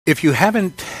If you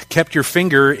haven't kept your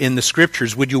finger in the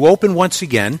Scriptures, would you open once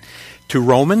again to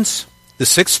Romans, the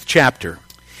 6th chapter?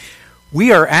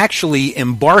 We are actually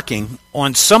embarking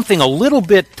on something a little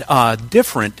bit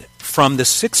different from the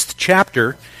 6th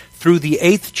chapter through the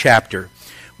 8th chapter,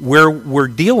 where we're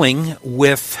dealing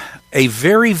with a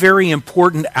very, very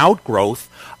important outgrowth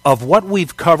of what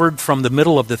we've covered from the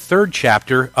middle of the 3rd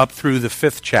chapter up through the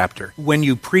 5th chapter. When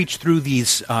you preach through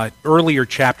these earlier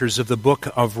chapters of the book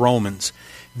of Romans,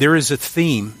 there is a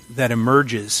theme that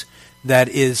emerges that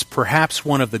is perhaps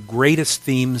one of the greatest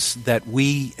themes that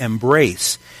we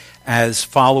embrace as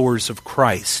followers of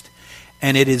Christ,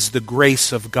 and it is the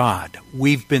grace of God.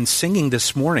 We've been singing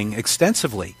this morning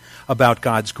extensively about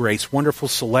God's grace, wonderful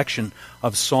selection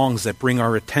of songs that bring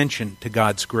our attention to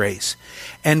God's grace.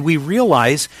 And we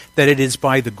realize that it is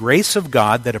by the grace of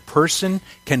God that a person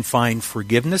can find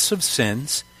forgiveness of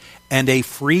sins and a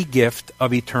free gift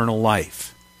of eternal life.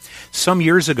 Some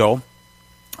years ago,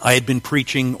 I had been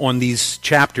preaching on these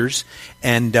chapters,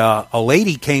 and a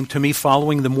lady came to me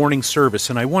following the morning service,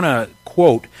 and I want to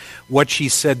quote what she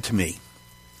said to me.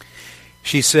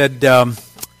 She said,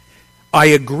 I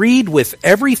agreed with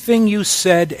everything you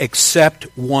said except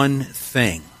one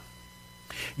thing.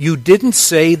 You didn't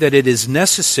say that it is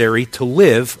necessary to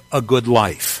live a good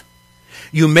life.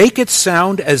 You make it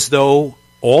sound as though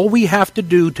all we have to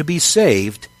do to be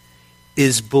saved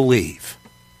is believe.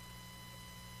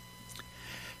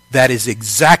 That is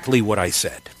exactly what I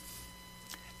said.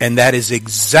 And that is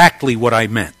exactly what I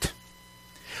meant.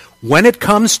 When it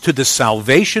comes to the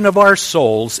salvation of our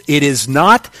souls, it is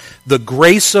not the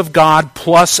grace of God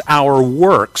plus our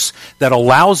works that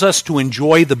allows us to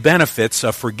enjoy the benefits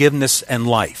of forgiveness and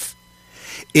life.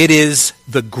 It is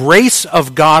the grace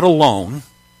of God alone,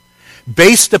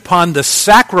 based upon the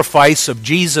sacrifice of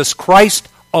Jesus Christ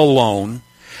alone,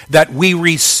 that we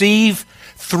receive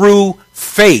through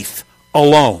faith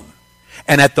alone.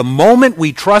 And at the moment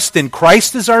we trust in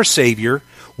Christ as our Savior,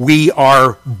 we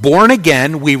are born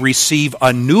again, we receive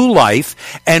a new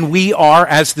life, and we are,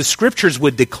 as the Scriptures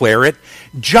would declare it,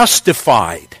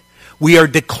 justified. We are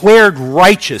declared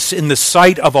righteous in the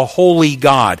sight of a holy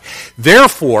God.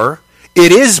 Therefore,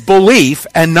 it is belief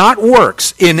and not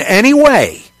works in any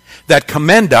way that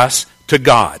commend us to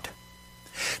God.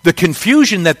 The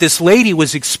confusion that this lady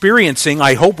was experiencing,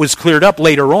 I hope, was cleared up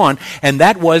later on, and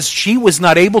that was she was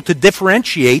not able to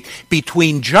differentiate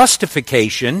between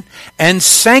justification and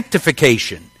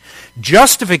sanctification.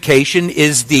 Justification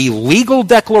is the legal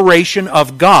declaration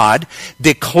of God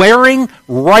declaring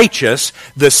righteous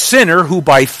the sinner who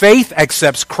by faith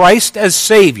accepts Christ as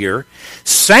Savior.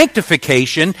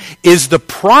 Sanctification is the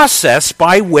process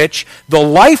by which the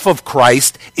life of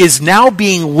Christ is now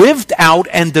being lived out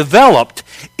and developed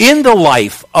in the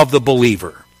life of the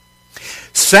believer.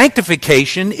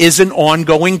 Sanctification is an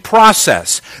ongoing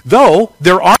process, though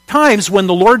there are times when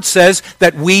the Lord says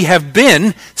that we have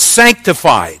been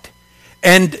sanctified.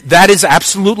 And that is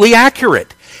absolutely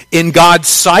accurate. In God's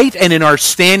sight and in our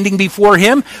standing before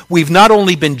Him, we've not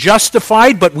only been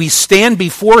justified, but we stand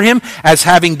before Him as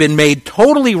having been made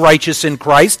totally righteous in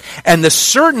Christ, and the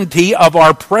certainty of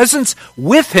our presence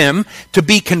with Him to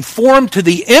be conformed to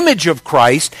the image of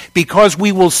Christ, because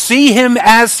we will see Him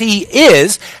as He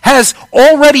is, has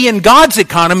already in God's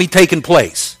economy taken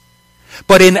place.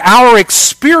 But in our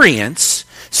experience,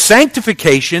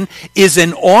 sanctification is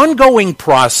an ongoing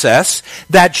process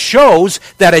that shows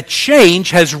that a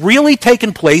change has really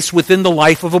taken place within the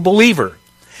life of a believer.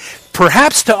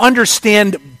 Perhaps to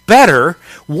understand better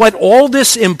what all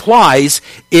this implies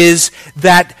is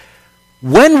that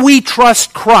when we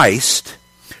trust Christ,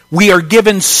 we are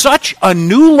given such a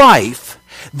new life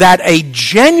that a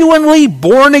genuinely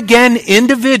born-again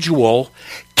individual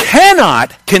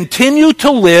cannot continue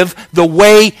to live the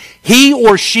way he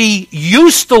or she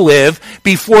used to live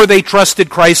before they trusted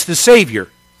Christ as Savior.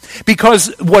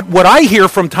 Because what I hear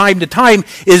from time to time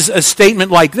is a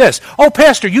statement like this: oh,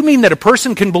 Pastor, you mean that a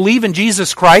person can believe in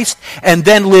Jesus Christ and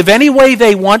then live any way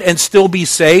they want and still be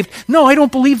saved? No, I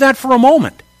don't believe that for a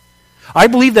moment. I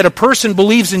believe that a person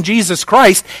believes in Jesus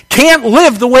Christ can't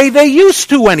live the way they used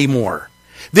to anymore.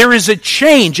 There is a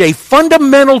change, a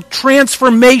fundamental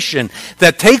transformation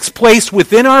that takes place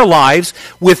within our lives,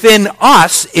 within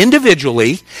us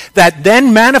individually, that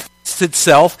then manifests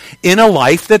itself in a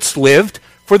life that's lived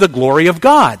for the glory of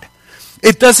God.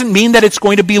 It doesn't mean that it's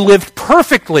going to be lived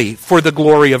perfectly for the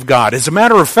glory of God. As a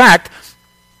matter of fact,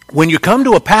 when you come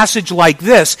to a passage like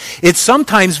this, it's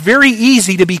sometimes very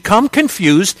easy to become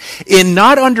confused in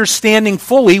not understanding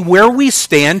fully where we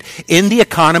stand in the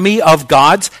economy of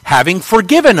God's having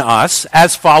forgiven us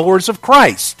as followers of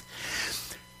Christ.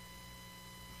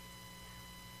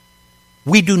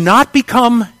 we do not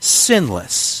become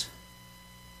sinless.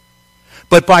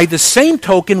 But by the same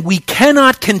token, we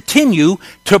cannot continue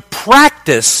to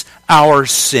practice our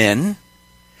sin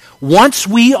once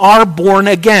we are born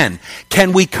again.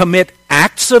 Can we commit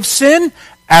acts of sin?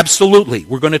 Absolutely.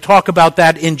 We're going to talk about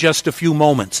that in just a few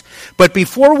moments. But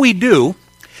before we do,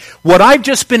 what I've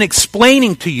just been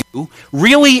explaining to you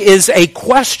really is a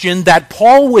question that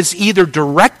Paul was either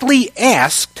directly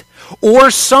asked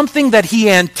or something that he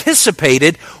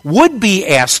anticipated would be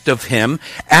asked of him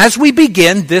as we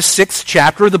begin this 6th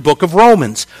chapter of the book of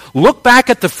Romans. Look back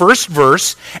at the first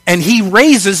verse, and he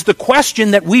raises the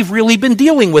question that we've really been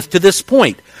dealing with to this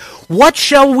point. What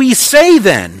shall we say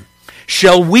then?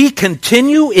 Shall we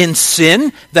continue in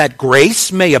sin that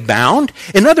grace may abound?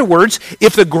 In other words,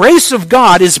 if the grace of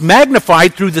God is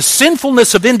magnified through the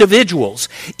sinfulness of individuals,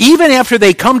 even after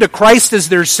they come to Christ as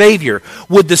their Savior,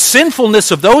 would the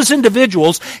sinfulness of those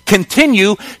individuals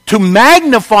continue to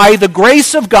magnify the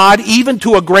grace of God even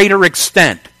to a greater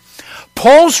extent?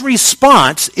 Paul's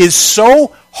response is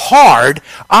so hard,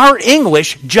 our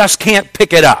English just can't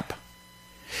pick it up.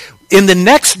 In the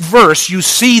next verse, you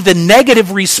see the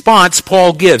negative response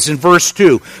Paul gives in verse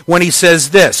 2 when he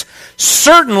says this,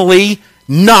 certainly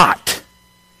not.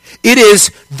 It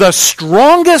is the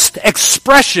strongest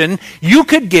expression you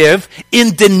could give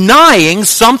in denying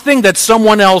something that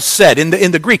someone else said.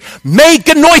 In the Greek, me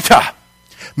genoita.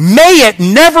 May it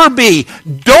never be.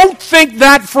 Don't think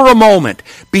that for a moment.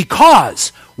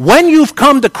 Because when you've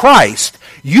come to Christ,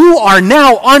 you are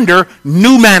now under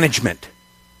new management.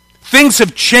 Things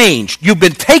have changed. You've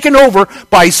been taken over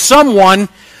by someone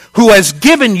who has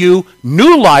given you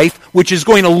new life, which is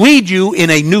going to lead you in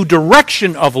a new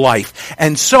direction of life.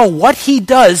 And so what he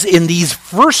does in these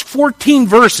first 14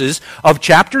 verses of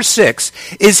chapter 6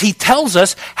 is he tells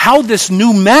us how this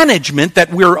new management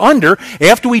that we're under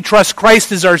after we trust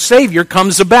Christ as our Savior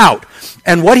comes about.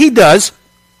 And what he does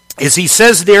is he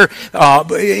says there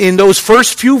in those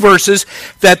first few verses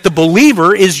that the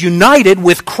believer is united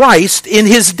with Christ in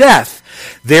his death.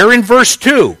 There in verse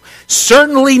 2,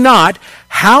 certainly not.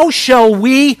 How shall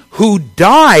we who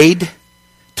died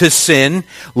to sin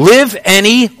live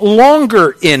any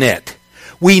longer in it?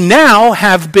 We now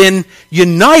have been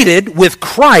united with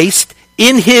Christ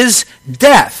in his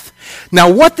death. Now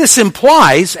what this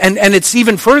implies, and it's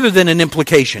even further than an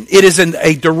implication, it is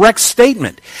a direct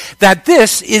statement, that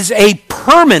this is a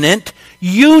permanent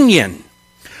union.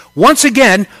 Once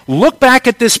again, look back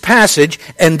at this passage,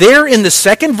 and there in the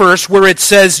second verse where it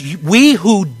says, we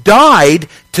who died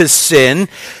to sin,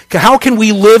 how can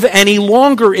we live any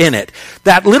longer in it?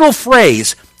 That little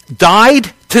phrase,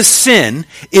 died to sin,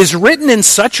 is written in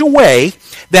such a way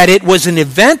that it was an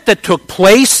event that took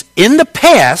place in the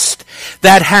past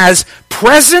that has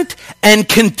present and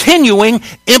continuing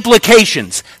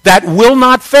implications that will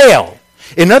not fail.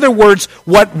 In other words,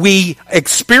 what we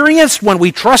experienced when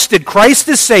we trusted Christ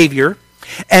as Savior,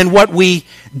 and what we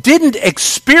didn't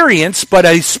experience, but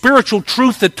a spiritual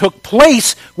truth that took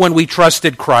place when we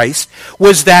trusted Christ,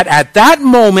 was that at that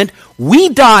moment we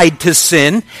died to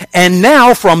sin, and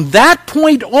now from that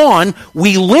point on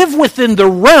we live within the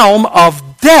realm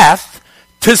of death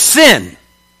to sin.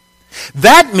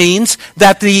 That means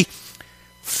that the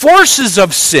forces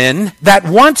of sin that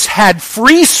once had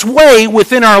free sway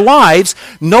within our lives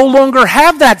no longer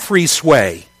have that free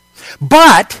sway.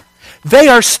 But they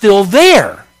are still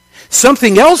there.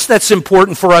 Something else that's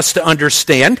important for us to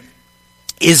understand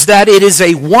is that it is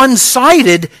a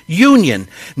one-sided union.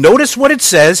 Notice what it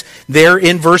says there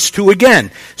in verse 2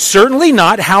 again. Certainly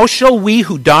not. How shall we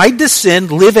who died to sin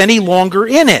live any longer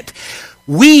in it?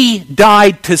 We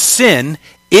died to sin.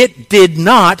 It did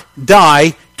not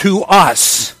die to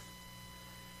us.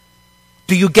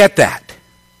 Do you get that?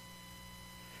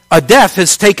 A death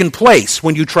has taken place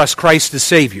when you trust Christ as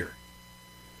Savior.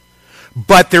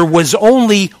 But there was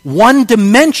only one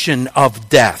dimension of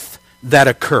death that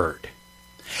occurred.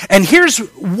 And here's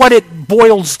what it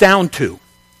boils down to.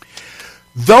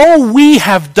 Though we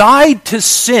have died to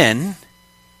sin,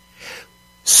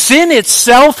 sin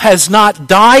itself has not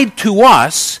died to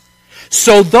us.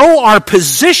 So though our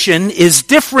position is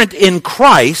different in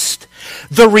Christ,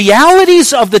 the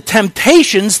realities of the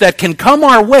temptations that can come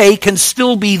our way can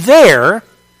still be there,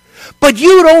 but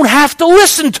you don't have to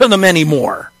listen to them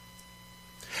anymore.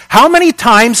 How many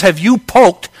times have you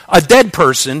poked a dead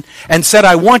person and said,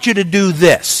 I want you to do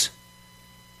this?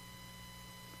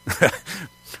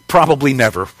 Probably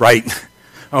never, right?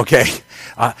 Okay.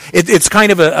 It's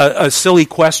kind of a silly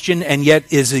question, and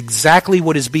yet is exactly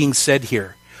what is being said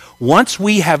here. Once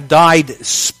we have died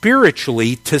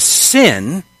spiritually to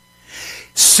sin,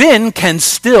 sin can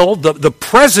still, the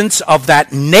presence of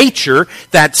that nature,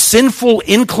 that sinful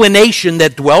inclination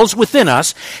that dwells within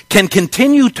us, can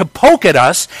continue to poke at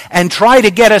us and try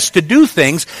to get us to do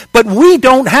things, but we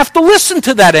don't have to listen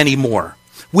to that anymore.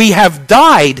 We have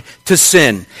died to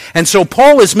sin. And so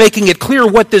Paul is making it clear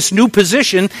what this new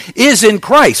position is in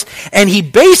Christ. And he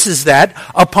bases that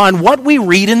upon what we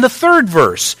read in the 3rd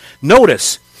verse.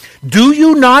 Notice, do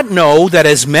you not know that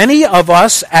as many of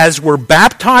us as were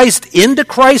baptized into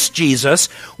Christ Jesus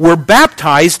were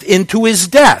baptized into his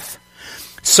death?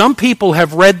 Some people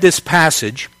have read this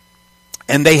passage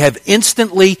and they have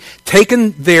instantly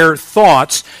taken their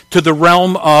thoughts to the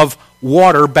realm of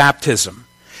water baptism.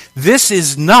 This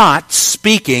is not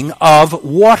speaking of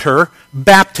water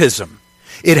baptism.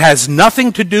 It has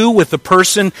nothing to do with the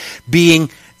person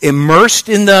being immersed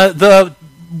in the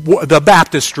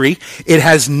baptistry. It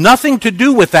has nothing to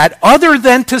do with that other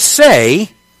than to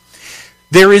say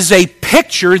there is a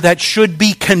picture that should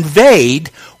be conveyed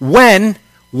when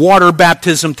water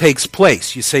baptism takes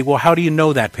place. You say, well, how do you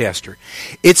know that, Pastor?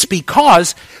 It's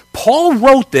because Paul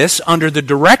wrote this under the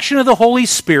direction of the Holy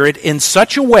Spirit in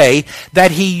such a way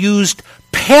that he used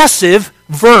passive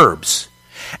verbs.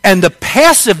 And the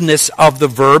passiveness of the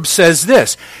verb says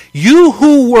this: you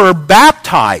who were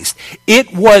baptized,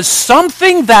 it was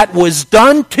something that was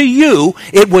done to you.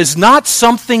 It was not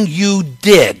something you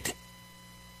did.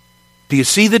 Do you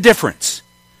see the difference?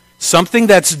 Something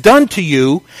that's done to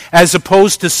you as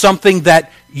opposed to something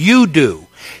that you do.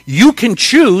 You can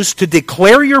choose to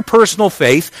declare your personal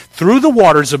faith through the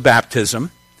waters of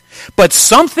baptism, but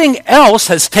something else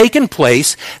has taken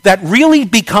place that really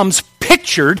becomes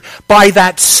pictured by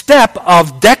that step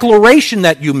of declaration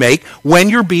that you make when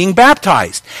you're being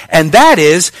baptized. And that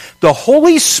is, the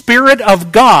Holy Spirit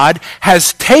of God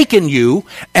has taken you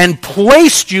and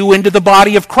placed you into the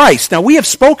body of Christ. Now, we have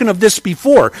spoken of this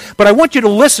before, but I want you to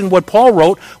listen what Paul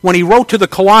wrote when he wrote to the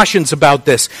Colossians about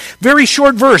this. Very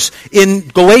short verse in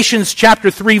Galatians chapter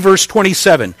 3, verse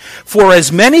 27. For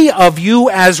as many of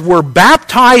you as were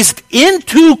baptized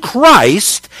into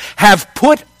Christ have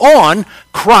put on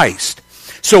Christ.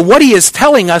 So what he is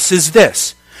telling us is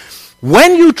this: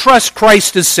 when you trust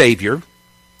Christ as Savior,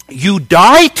 you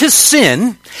die to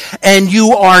sin, and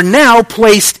you are now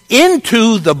placed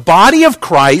into the body of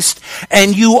Christ,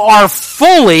 and you are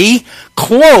fully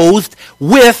clothed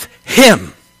with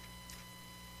him.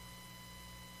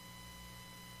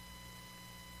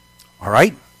 All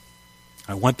right?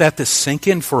 I want that to sink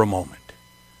in for a moment.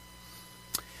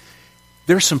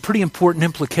 There's some pretty important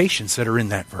implications that are in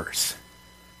that verse.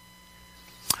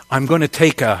 I'm going to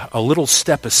take a little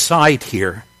step aside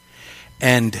here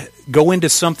and go into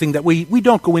something that we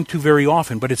don't go into very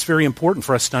often, but it's very important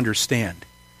for us to understand.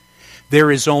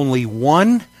 There is only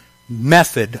one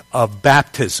method of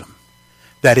baptism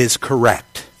that is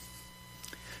correct,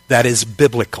 that is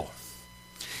biblical.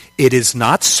 It is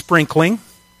not sprinkling.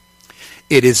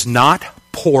 It is not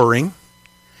pouring.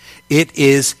 It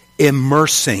is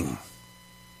immersing.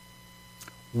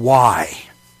 Why?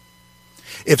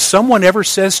 If someone ever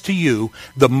says to you,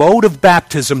 the mode of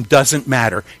baptism doesn't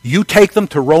matter, you take them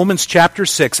to Romans chapter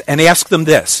 6 and ask them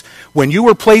this: when you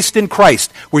were placed in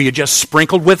Christ, were you just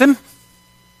sprinkled with him?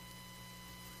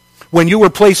 When you were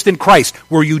placed in Christ,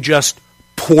 were you just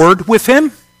poured with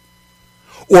him?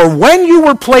 Or when you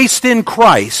were placed in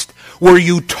Christ, were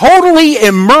you totally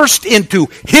immersed into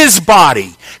his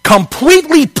body,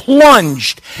 completely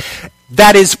plunged?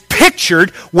 That is pictured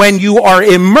when you are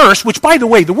immersed, which, by the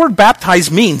way, the word baptize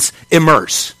means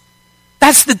immerse.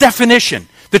 That's the definition.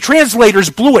 The translators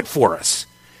blew it for us.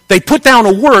 They put down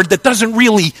a word that doesn't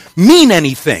really mean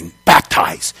anything,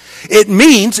 baptize. It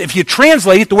means, if you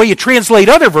translate it the way you translate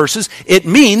other verses, it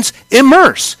means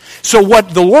immerse. So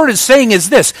what the Lord is saying is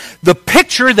this: the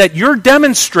picture that you're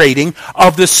demonstrating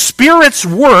of the Spirit's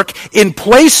work in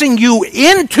placing you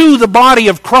into the body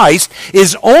of Christ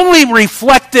is only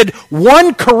reflected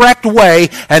one correct way,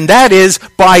 and that is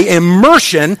by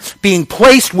immersion, being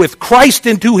placed with Christ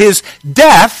into his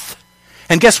death.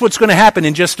 And guess what's going to happen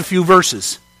in just a few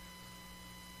verses?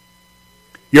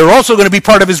 You're also going to be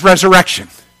part of his resurrection.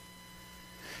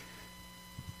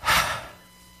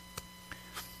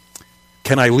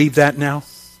 Can I leave that now?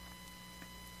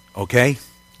 Okay?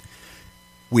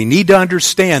 We need to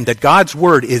understand that God's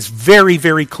word is very,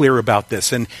 very clear about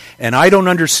this. And I don't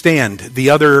understand the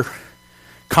other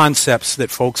concepts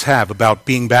that folks have about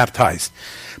being baptized.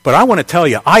 But I want to tell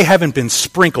you, I haven't been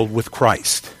sprinkled with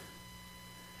Christ.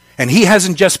 And he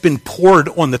hasn't just been poured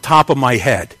on the top of my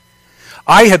head.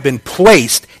 I have been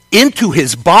placed into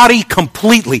his body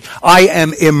completely. I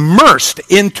am immersed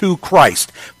into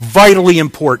Christ. Vitally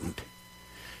important.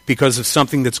 because of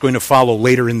something that's going to follow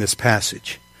later in this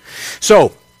passage.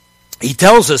 So, he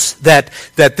tells us that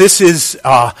this is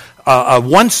a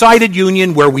one-sided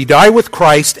union where we die with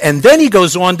Christ, and then he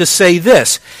goes on to say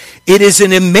this. It is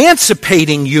an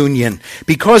emancipating union,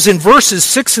 because in verses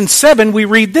 6 and 7 we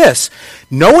read this,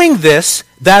 knowing this,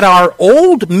 that our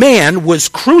old man was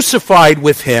crucified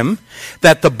with him,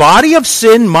 that the body of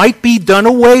sin might be done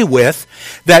away with,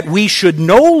 that we should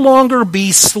no longer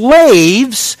be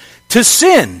slaves to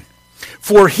sin.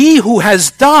 For he who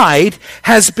has died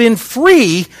has been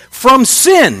free from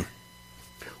sin.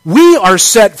 We are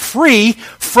set free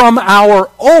from our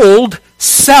old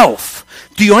self.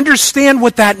 Do you understand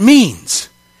what that means?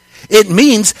 It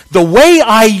means the way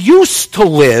I used to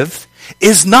live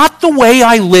is not the way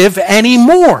I live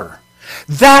anymore.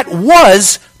 That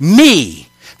was me.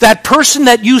 That person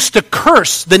that used to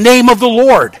curse the name of the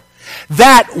Lord.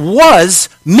 That was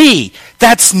me.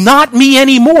 That's not me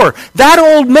anymore. That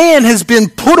old man has been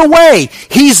put away.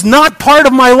 He's not part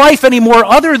of my life anymore,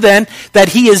 other than that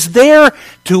he is there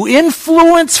to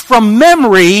influence from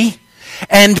memory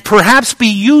and perhaps be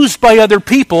used by other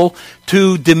people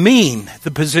to demean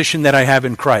the position that I have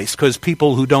in Christ, because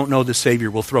people who don't know the Savior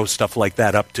will throw stuff like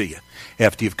that up to you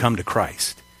after you've come to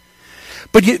Christ.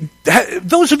 But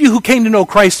those of you who came to know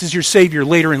Christ as your Savior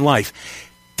later in life,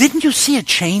 didn't you see a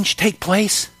change take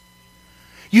place?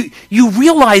 You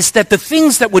realized that the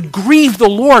things that would grieve the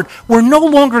Lord were no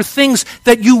longer things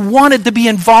that you wanted to be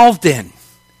involved in.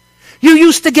 You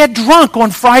used to get drunk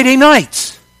on Friday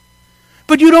nights,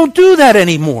 but you don't do that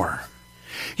anymore.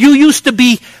 You used to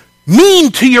be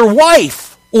mean to your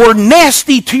wife or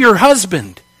nasty to your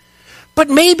husband. But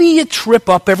maybe you trip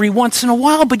up every once in a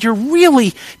while, but you're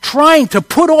really trying to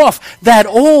put off that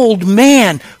old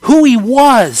man, who he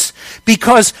was,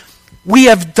 because we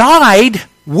have died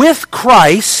with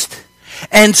Christ,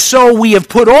 and so we have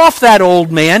put off that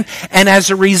old man, and as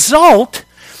a result,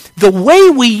 the way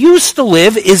we used to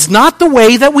live is not the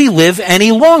way that we live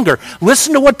any longer.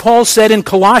 Listen to what Paul said in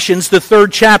Colossians, the 3rd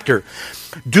chapter.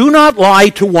 Do not lie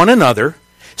to one another,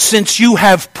 since you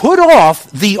have put off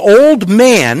the old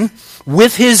man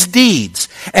with his deeds,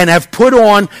 and have put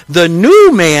on the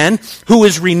new man, who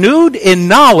is renewed in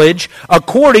knowledge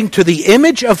according to the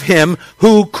image of him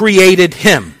who created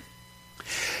him.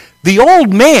 The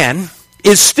old man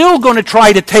is still going to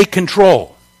try to take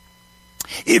control.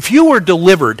 If you were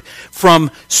delivered from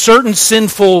certain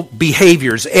sinful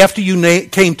behaviors after you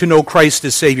came to know Christ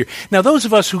as Savior, now those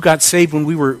of us who got saved when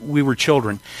we were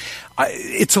children,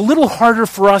 it's a little harder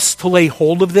for us to lay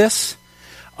hold of this.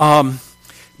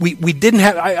 We didn't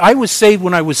have. I was saved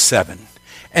when I was 7,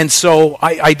 and so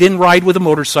I didn't ride with a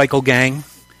motorcycle gang.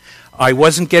 I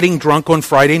wasn't getting drunk on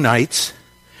Friday nights.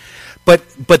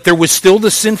 But there was still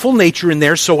the sinful nature in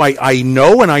there, so I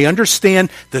know and I understand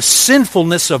the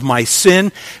sinfulness of my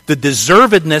sin, the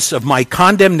deservedness of my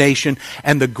condemnation,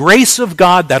 and the grace of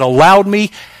God that allowed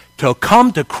me to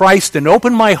come to Christ and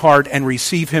open my heart and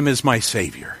receive him as my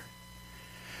Savior.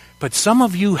 But some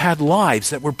of you had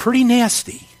lives that were pretty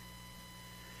nasty.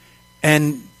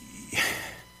 And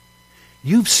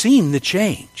you've seen the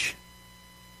change.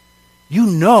 You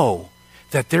know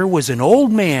that there was an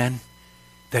old man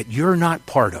that you're not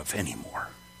part of anymore.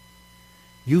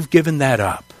 You've given that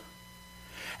up.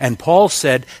 And Paul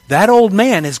said that old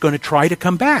man is going to try to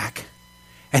come back.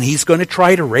 And he's going to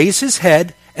try to raise his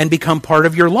head and become part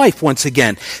of your life once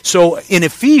again. So in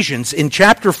Ephesians, in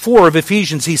chapter 4 of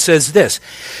Ephesians, he says this,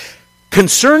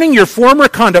 concerning your former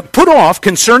conduct, put off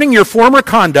concerning your former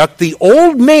conduct the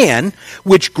old man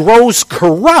which grows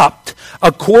corrupt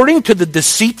according to the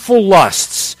deceitful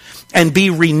lusts, and be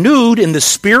renewed in the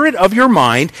spirit of your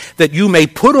mind, that you may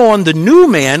put on the new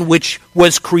man which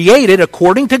was created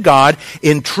according to God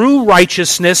in true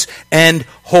righteousness and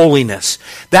holiness.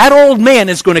 That old man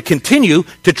is going to continue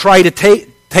to try to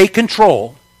take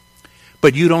control,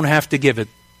 but you don't have to give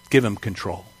him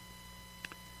control.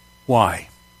 Why?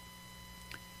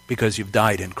 Because you've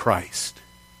died in Christ.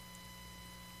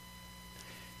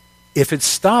 If it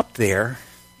stopped there,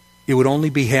 it would only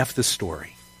be half the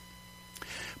story.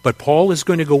 But Paul is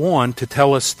going to go on to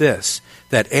tell us this,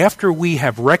 that after we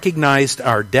have recognized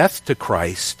our death to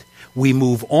Christ, we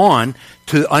move on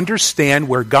to understand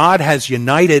where God has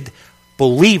united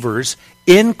believers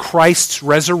in Christ's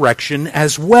resurrection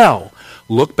as well.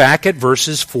 Look back at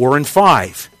verses 4 and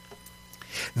 5.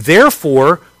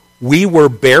 Therefore, we were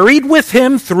buried with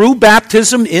him through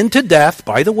baptism into death.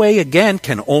 By the way, again,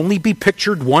 can only be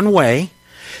pictured one way.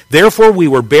 Therefore we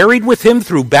were buried with him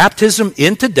through baptism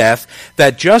into death,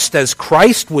 that just as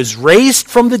Christ was raised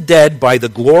from the dead by the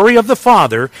glory of the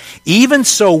Father, even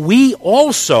so we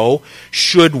also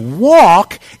should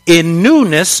walk in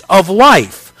newness of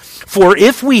life. For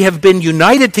if we have been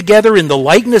united together in the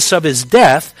likeness of his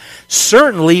death,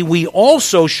 certainly we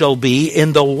also shall be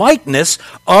in the likeness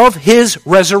of his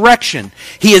resurrection.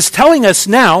 He is telling us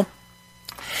now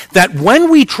that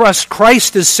when we trust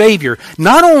Christ as Savior,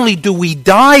 not only do we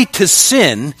die to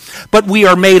sin, but we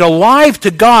are made alive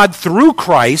to God through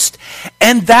Christ,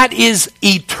 and that is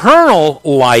eternal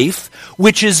life,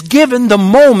 which is given the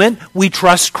moment we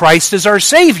trust Christ as our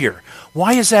Savior.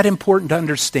 Why is that important to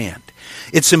understand?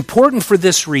 It's important for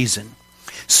this reason.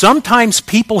 Sometimes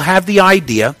people have the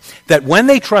idea that when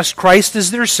they trust Christ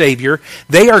as their Savior,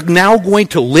 they are now going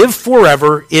to live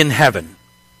forever in heaven.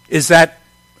 Is that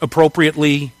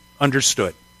appropriately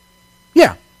understood?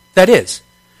 Yeah, that is.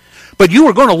 But you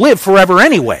are going to live forever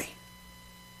anyway.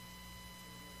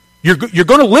 You're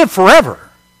going to live forever.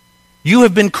 You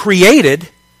have been created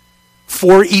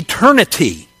for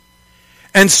eternity.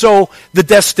 And so the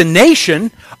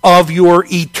destination of your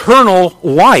eternal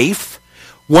life,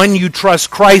 when you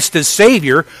trust Christ as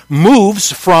Savior,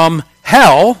 moves from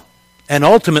hell and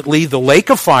ultimately the lake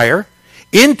of fire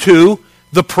into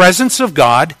the presence of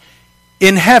God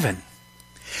in heaven.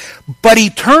 But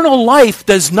eternal life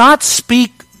does not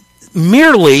speak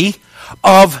merely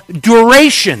of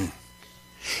duration.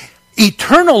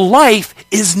 Eternal life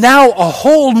is now a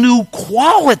whole new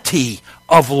quality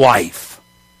of life.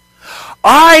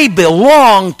 I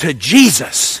belong to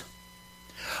Jesus.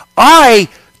 I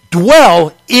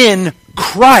dwell in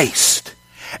Christ.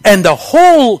 And the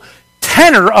whole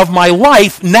tenor of my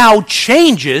life now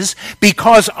changes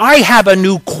because I have a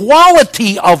new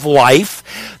quality of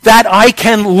life that I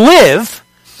can live,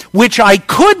 which I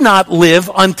could not live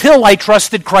until I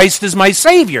trusted Christ as my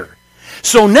Savior.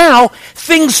 So now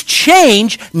things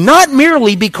change not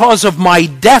merely because of my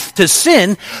death to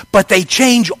sin, but they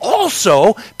change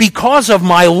also because of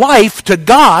my life to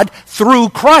God through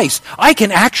Christ. I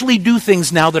can actually do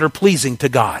things now that are pleasing to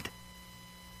God.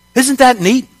 Isn't that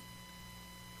neat?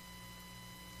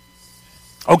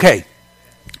 Okay.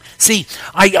 See,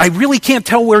 I really can't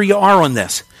tell where you are on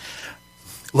this.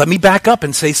 Let me back up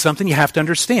and say something you have to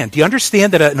understand. Do you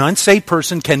understand that an unsaved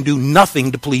person can do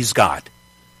nothing to please God?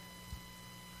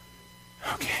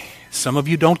 Okay, some of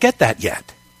you don't get that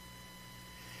yet.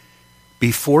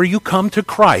 Before you come to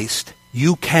Christ,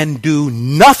 you can do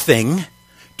nothing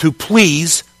to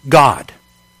please God.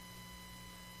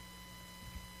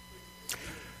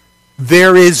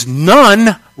 There is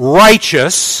none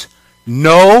righteous,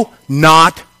 no,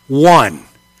 not one.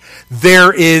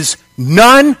 There is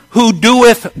none who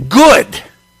doeth good,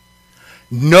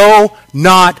 no,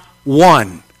 not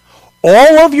one.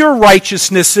 All of your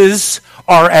righteousnesses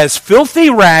are as filthy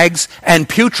rags and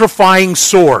putrefying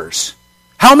sores.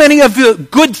 How many of the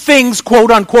good things,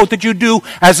 quote unquote, that you do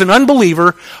as an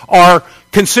unbeliever are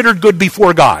considered good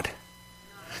before God?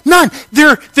 None.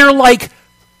 They're like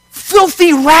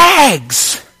filthy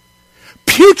rags,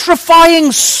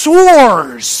 putrefying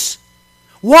sores.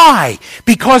 Why?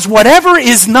 Because whatever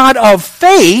is not of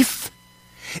faith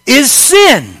is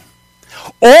sin.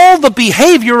 All the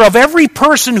behavior of every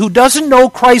person who doesn't know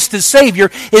Christ as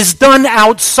Savior is done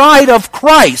outside of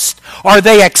Christ. Are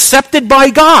they accepted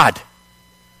by God?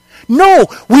 No,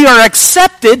 we are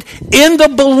accepted in the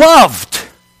beloved.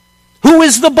 Who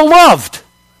is the beloved?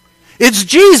 It's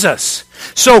Jesus.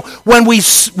 So when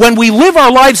we live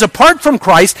our lives apart from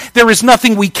Christ, there is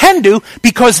nothing we can do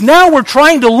because now we're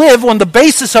trying to live on the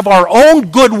basis of our own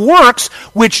good works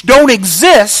which don't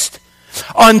exist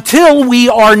until we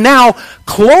are now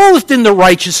clothed in the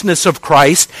righteousness of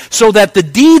Christ so that the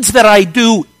deeds that I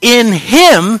do in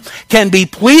Him can be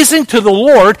pleasing to the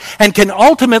Lord and can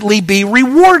ultimately be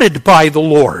rewarded by the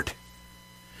Lord.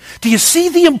 Do you see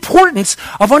the importance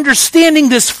of understanding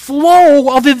this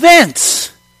flow of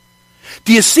events?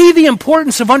 Do you see the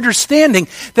importance of understanding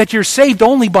that you're saved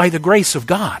only by the grace of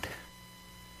God?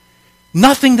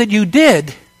 Nothing that you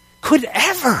did could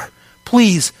ever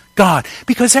please God,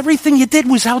 because everything you did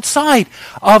was outside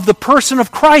of the person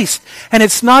of Christ. And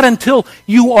it's not until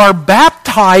you are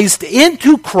baptized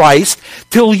into Christ,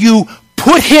 till you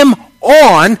put Him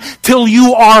on, till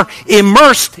you are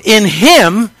immersed in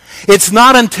Him, it's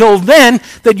not until then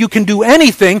that you can do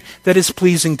anything that is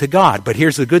pleasing to God. But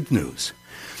here's the good news.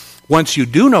 Once you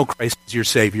do know Christ as your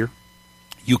Savior,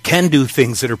 you can do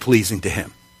things that are pleasing to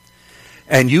Him.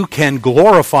 And you can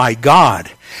glorify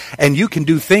God. And you can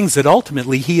do things that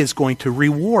ultimately He is going to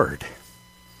reward.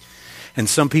 And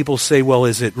some people say, well,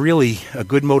 is it really a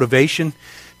good motivation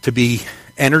to be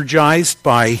energized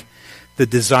by the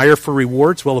desire for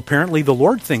rewards? Well, apparently the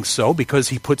Lord thinks so, because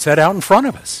he puts that out in front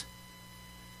of us.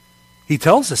 He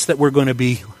tells us that we're going to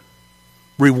be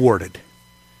rewarded.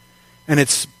 And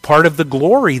it's part of the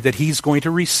glory that he's going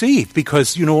to receive,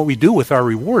 because you know what we do with our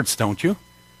rewards, don't you?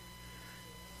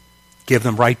 Give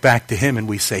them right back to him, and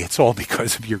we say, it's all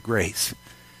because of your grace.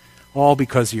 All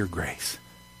because of your grace.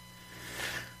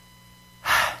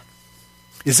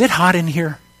 Is it hot in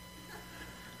here?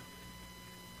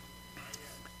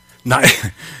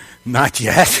 Not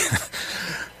yet.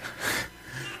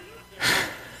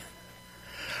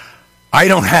 I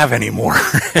don't have any more.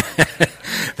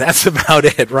 That's about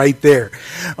it right there.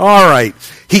 All right.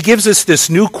 He gives us this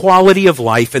new quality of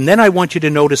life. And then I want you to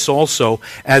notice also,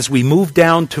 as we move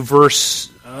down to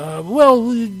verse,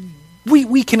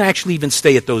 we can actually even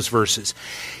stay at those verses.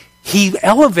 He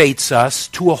elevates us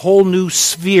to a whole new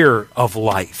sphere of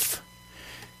life.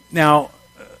 Now,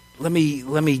 let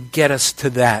me get us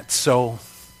to that. So,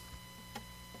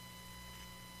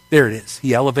 there it is.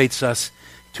 He elevates us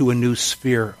to a new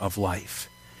sphere of life.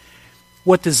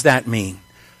 What does that mean?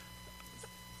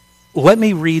 Let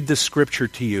me read the scripture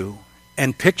to you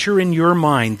and picture in your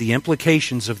mind the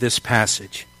implications of this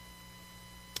passage.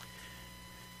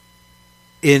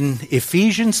 In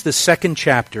Ephesians, the 2nd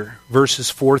chapter, verses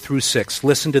 4 through 6,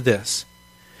 listen to this.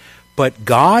 But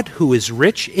God, who is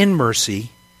rich in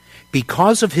mercy,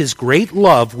 because of his great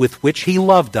love with which he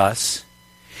loved us,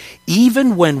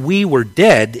 even when we were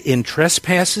dead in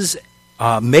trespasses,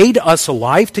 made us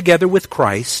alive together with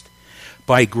Christ.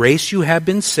 By grace you have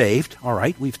been saved. All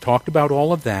right, we've talked about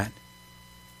all of that.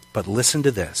 But listen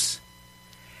to this.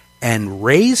 And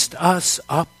raised us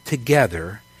up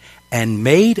together and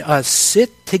made us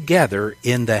sit together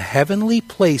in the heavenly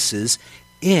places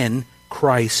in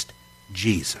Christ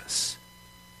Jesus.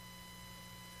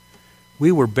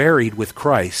 We were buried with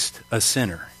Christ, a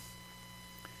sinner.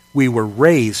 We were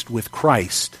raised with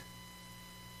Christ,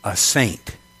 a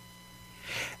saint.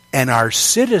 And our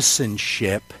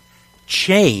citizenship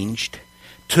changed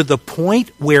to the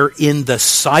point where in the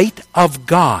sight of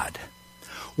God,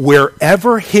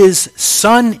 wherever his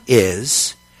Son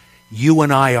is, you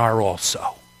and I are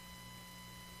also.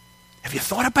 Have you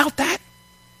thought about that?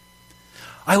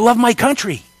 I love my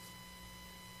country.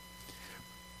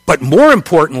 But more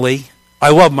importantly, I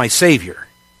love my Savior.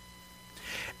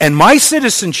 And my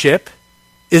citizenship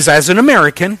is as an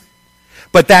American,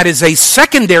 but that is a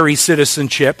secondary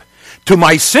citizenship to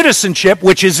my citizenship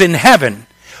which is in heaven,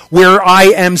 where I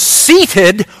am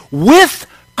seated with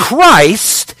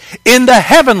Christ in the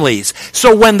heavenlies.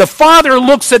 So when the Father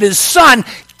looks at his Son,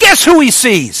 guess who he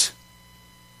sees?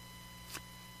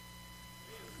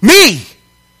 Me.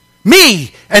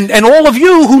 Me. And all of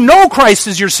you who know Christ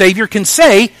as your Savior can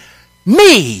say,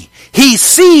 me. He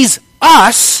sees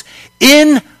us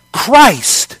in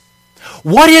Christ.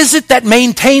 What is it that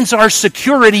maintains our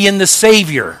security in the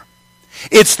Savior?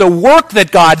 It's the work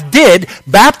that God did,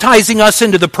 baptizing us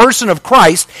into the person of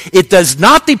Christ. It does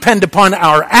not depend upon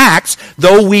our acts,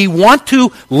 though we want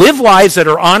to live lives that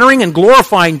are honoring and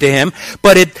glorifying to him,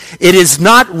 but it is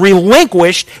not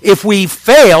relinquished if we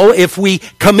fail, if we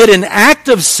commit an act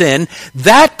of sin.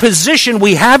 That position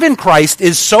we have in Christ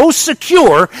is so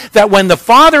secure that when the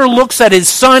Father looks at his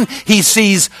Son, he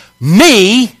sees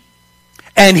me,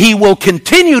 and he will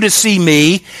continue to see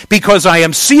me because I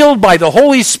am sealed by the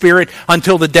Holy Spirit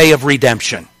until the day of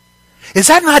redemption. Is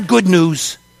that not good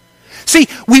news? See,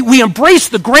 we embrace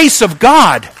the grace of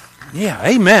God. Yeah,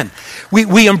 amen.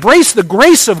 We embrace the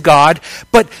grace of God,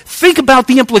 but think about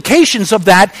the implications of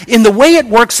that in the way it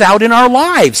works out in our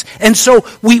lives. And so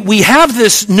we have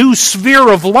this new sphere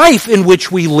of life in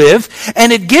which we live,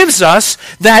 and it gives us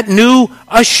that new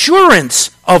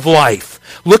assurance of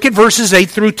life. Look at verses 8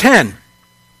 through 10.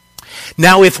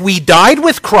 Now, if we died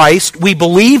with Christ, we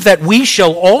believe that we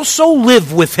shall also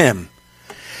live with him,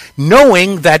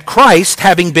 knowing that Christ,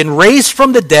 having been raised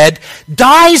from the dead,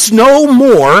 dies no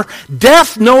more.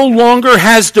 Death no longer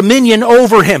has dominion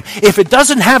over him. If it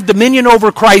doesn't have dominion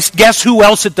over Christ, guess who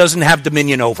else it doesn't have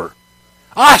dominion over?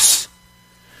 Us.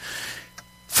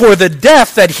 For the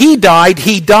death that he died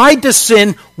to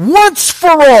sin once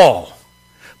for all.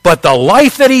 But the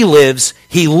life that he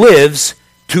lives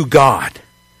to God.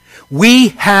 We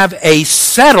have a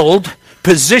settled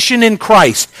position in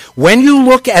Christ. When you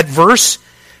look at verse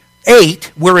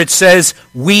 8, where it says,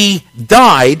 we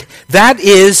died, that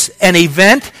is an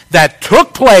event that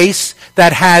took place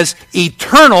that has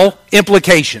eternal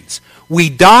implications. We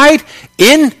died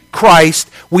in Christ,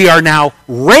 we are now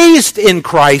raised in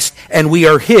Christ, and we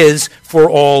are his for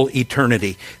all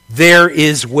eternity. There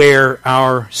is where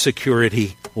our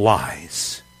security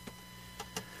lies.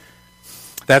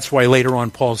 That's why later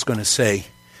on Paul's going to say,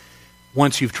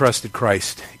 once you've trusted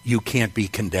Christ, you can't be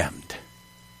condemned.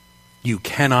 You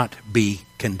cannot be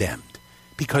condemned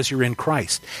because you're in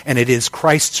Christ. And it is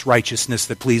Christ's righteousness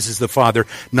that pleases the Father,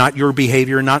 not your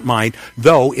behavior, not mine.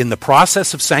 Though in the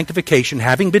process of sanctification,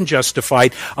 having been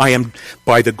justified, I am,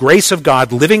 by the grace of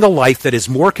God, living a life that is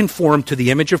more conformed to the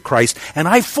image of Christ. And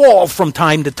I fall from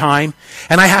time to time,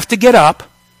 and I have to get up.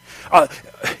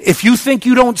 If you think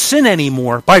you don't sin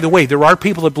anymore, by the way, there are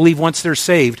people that believe once they're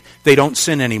saved, they don't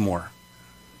sin anymore.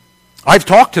 I've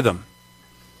talked to them.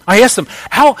 I asked them,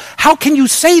 how can you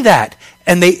say that?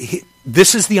 And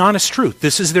this is the honest truth.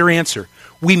 This is their answer.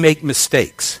 We make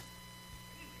mistakes.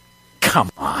 Come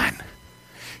on.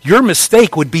 Your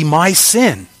mistake would be my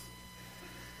sin.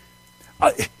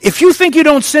 If you think you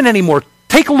don't sin anymore,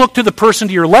 take a look to the person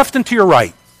to your left and to your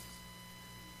right.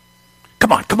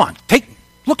 Come on.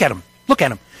 Look at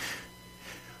him.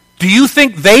 Do you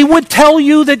think they would tell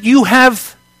you that you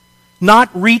have not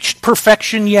reached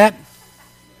perfection yet?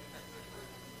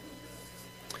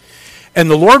 And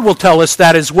the Lord will tell us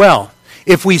that as well.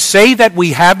 If we say that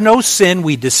we have no sin,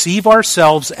 we deceive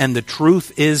ourselves and the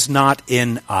truth is not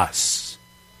in us.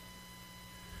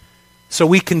 So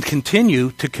we can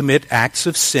continue to commit acts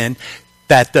of sin.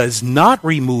 That does not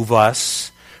remove us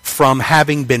from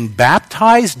having been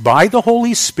baptized by the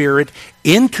Holy Spirit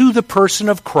into the person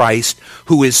of Christ,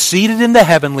 who is seated in the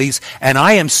heavenlies, and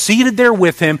I am seated there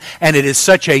with him, and it is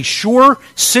such a sure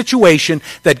situation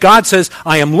that God says,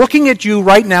 I am looking at you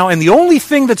right now, and the only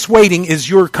thing that's waiting is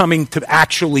your coming to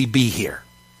actually be here,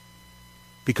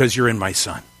 because you're in my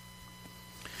Son.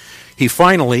 He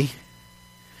finally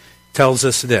tells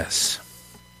us this.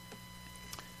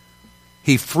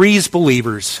 He frees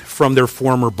believers from their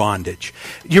former bondage.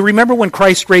 You remember when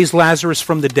Christ raised Lazarus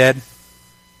from the dead?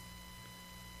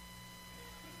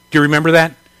 Do you remember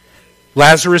that?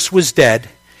 Lazarus was dead.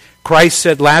 Christ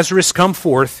said, Lazarus, come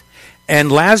forth.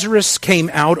 And Lazarus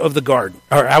came out of the garden,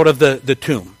 or out of the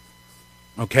tomb.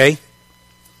 Okay?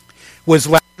 Was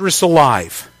Lazarus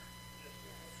alive?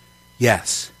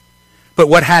 Yes. But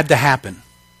what had to happen?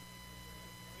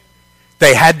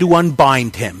 They had to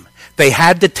unbind him. They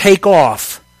had to take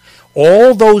off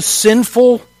all those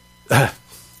sinful,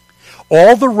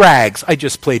 all the rags, I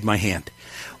just played my hand,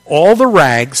 all the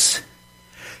rags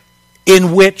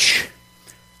in which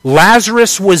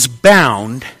Lazarus was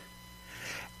bound,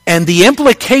 and the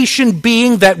implication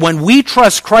being that when we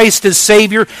trust Christ as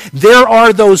Savior, there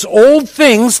are those old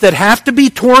things that have to be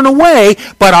torn away,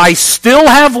 but I still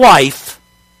have life.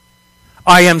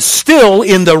 I am still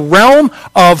in the realm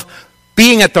of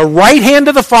being at the right hand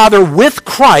of the Father with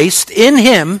Christ in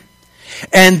him,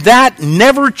 and that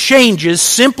never changes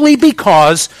simply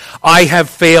because I have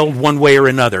failed one way or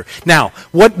another. Now,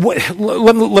 let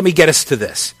me get us to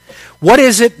this. What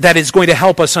is it that is going to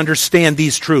help us understand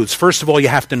these truths? First of all, you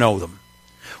have to know them.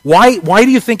 Why do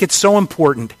you think it's so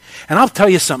important? And I'll tell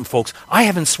you something, folks. I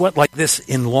haven't sweat like this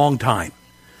in a long time.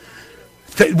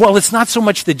 Well, it's not so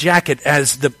much the jacket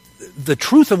as the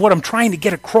truth of what I'm trying to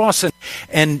get across,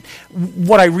 and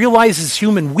what I realize is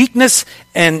human weakness,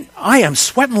 and I am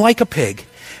sweating like a pig.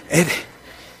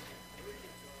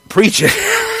 Preach it.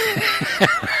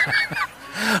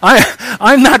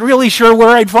 I'm not really sure where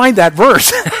I'd find that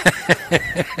verse.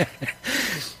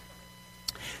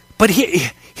 But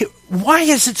why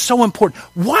is it so important?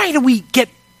 Why do we get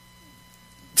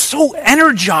so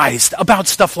energized about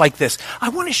stuff like this? I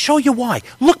want to show you why.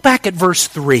 Look back at verse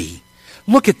 3.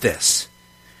 Look at this.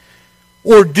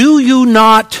 Or do you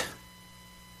not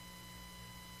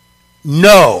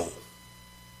know?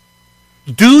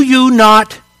 Do you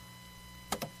not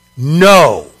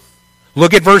know?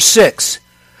 Look at verse 6.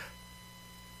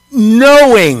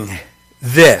 Knowing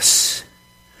this.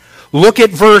 Look at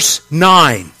verse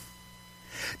 9.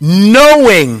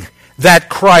 Knowing that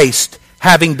Christ,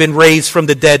 having been raised from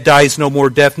the dead, dies no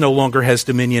more, death no longer has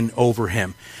dominion over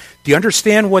him. Do you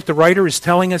understand what the writer is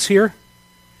telling us here?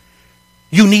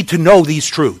 You need to know these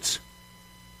truths.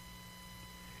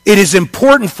 It is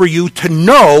important for you to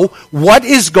know what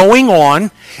is going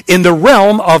on in the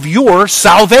realm of your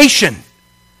salvation.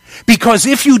 Because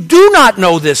if you do not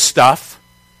know this stuff,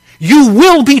 you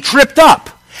will be tripped up.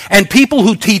 And people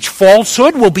who teach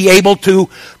falsehood will be able to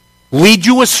lead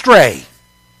you astray.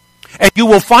 And you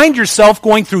will find yourself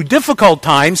going through difficult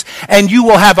times, and you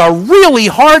will have a really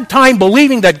hard time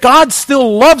believing that God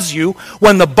still loves you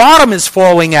when the bottom is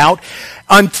falling out,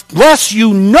 unless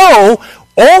you know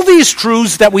all these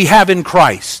truths that we have in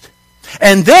Christ.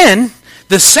 And then,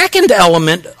 the second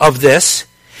element of this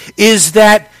is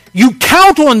that you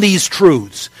count on these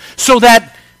truths so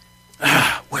that,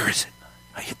 where is it?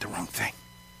 I hit the wrong thing.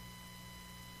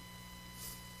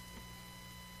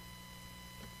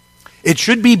 It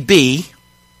should be B,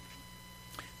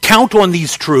 count on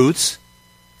these truths.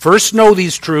 First know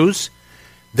these truths,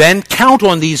 then count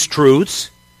on these truths.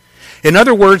 In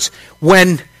other words,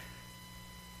 when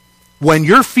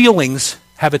your feelings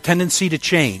have a tendency to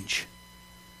change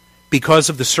because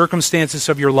of the circumstances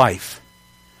of your life,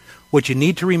 what you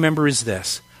need to remember is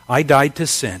this: I died to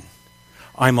sin.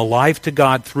 I'm alive to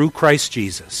God through Christ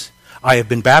Jesus. I have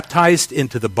been baptized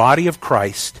into the body of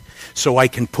Christ so I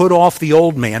can put off the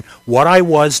old man. What I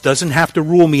was doesn't have to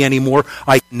rule me anymore.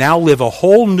 I now live a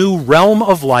whole new realm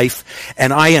of life,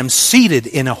 and I am seated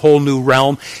in a whole new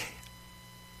realm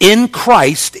in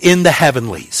Christ in the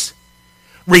heavenlies.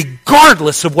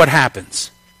 Regardless of what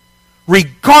happens.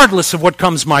 Regardless of what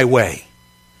comes my way.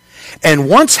 And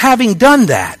once having done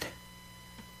that,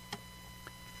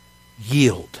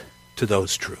 yield to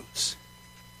those truths.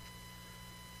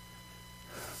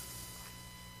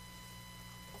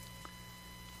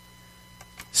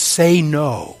 Say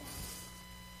no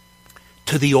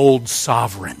to the old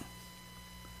sovereign.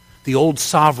 The old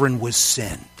sovereign was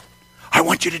sin. I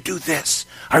want you to do this.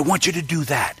 I want you to do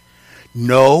that.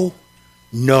 No,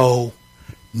 no,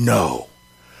 no.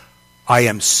 I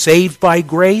am saved by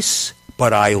grace,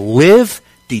 but I live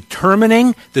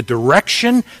determining the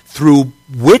direction through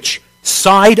which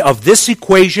side of this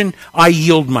equation I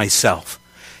yield myself.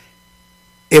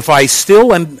 If I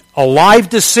still am alive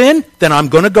to sin, then I'm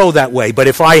going to go that way. But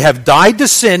if I have died to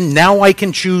sin, now I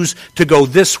can choose to go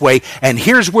this way. And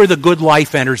here's where the good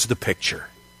life enters the picture.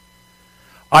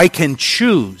 I can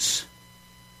choose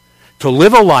to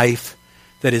live a life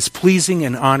that is pleasing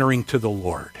and honoring to the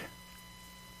Lord.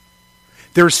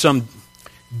 There's some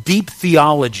deep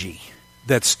theology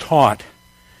that's taught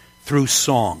through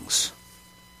songs.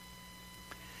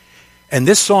 And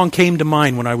this song came to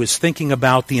mind when I was thinking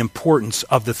about the importance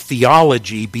of the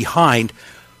theology behind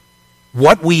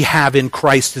what we have in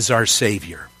Christ as our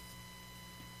Savior.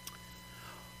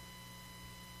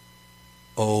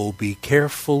 Oh, be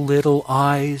careful, little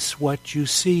eyes, what you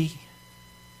see.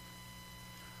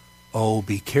 Oh,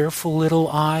 be careful, little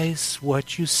eyes,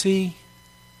 what you see.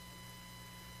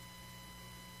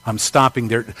 I'm stopping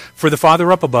there. For the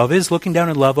Father up above is looking down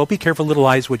in love. Oh, be careful, little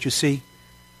eyes, what you see.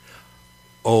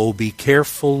 Oh, be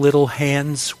careful, little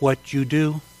hands, what you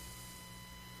do.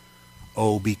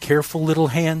 Oh, be careful, little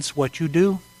hands, what you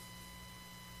do.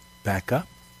 Back up.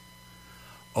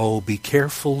 Oh, be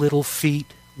careful, little feet,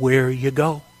 where you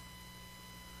go.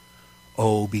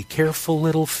 Oh, be careful,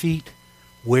 little feet,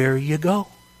 where you go.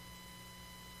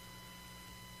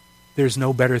 There's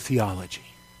no better theology.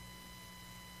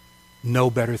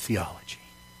 No better theology.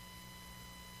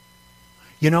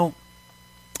 You know,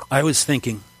 I was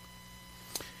thinking,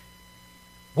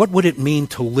 what would it mean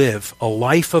to live a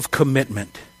life of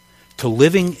commitment to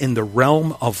living in the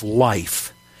realm of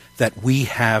life that we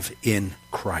have in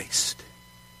Christ?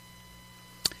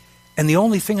 And the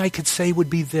only thing I could say would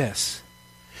be this.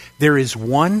 There is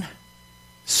one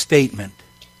statement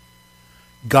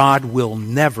God will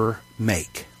never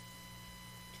make.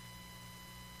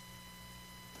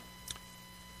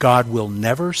 God will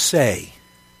never say,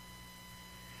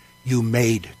 you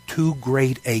made too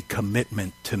great a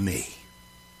commitment to me.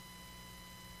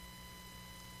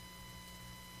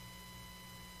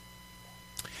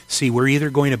 See, we're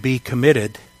either going to be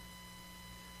committed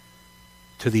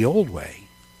to the old way,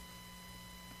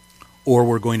 or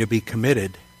we're going to be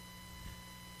committed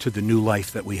to the new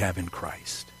life that we have in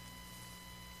Christ.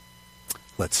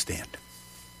 Let's stand.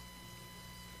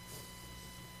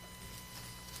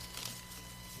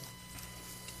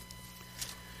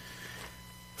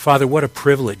 Father, what a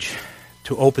privilege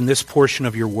to open this portion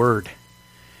of your word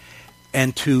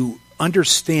and to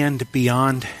understand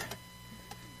beyond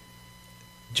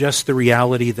just the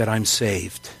reality that I'm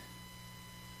saved,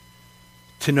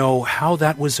 to know how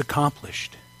that was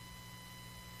accomplished,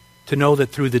 to know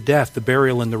that through the death, the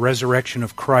burial, and the resurrection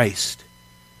of Christ,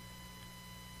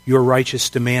 your righteous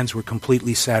demands were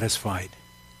completely satisfied,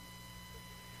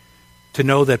 to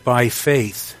know that by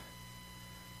faith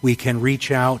we can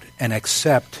reach out and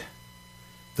accept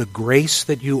the grace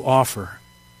that you offer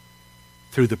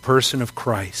through the person of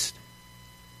Christ,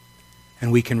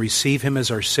 and we can receive him as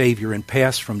our Savior and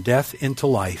pass from death into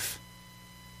life,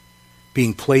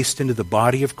 being placed into the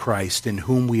body of Christ in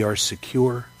whom we are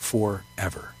secure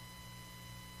forever.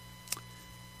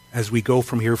 As we go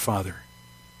from here, Father,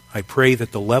 I pray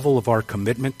that the level of our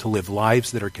commitment to live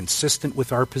lives that are consistent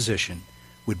with our position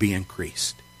would be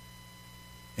increased.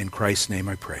 In Christ's name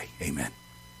I pray. Amen.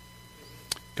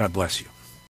 God bless you.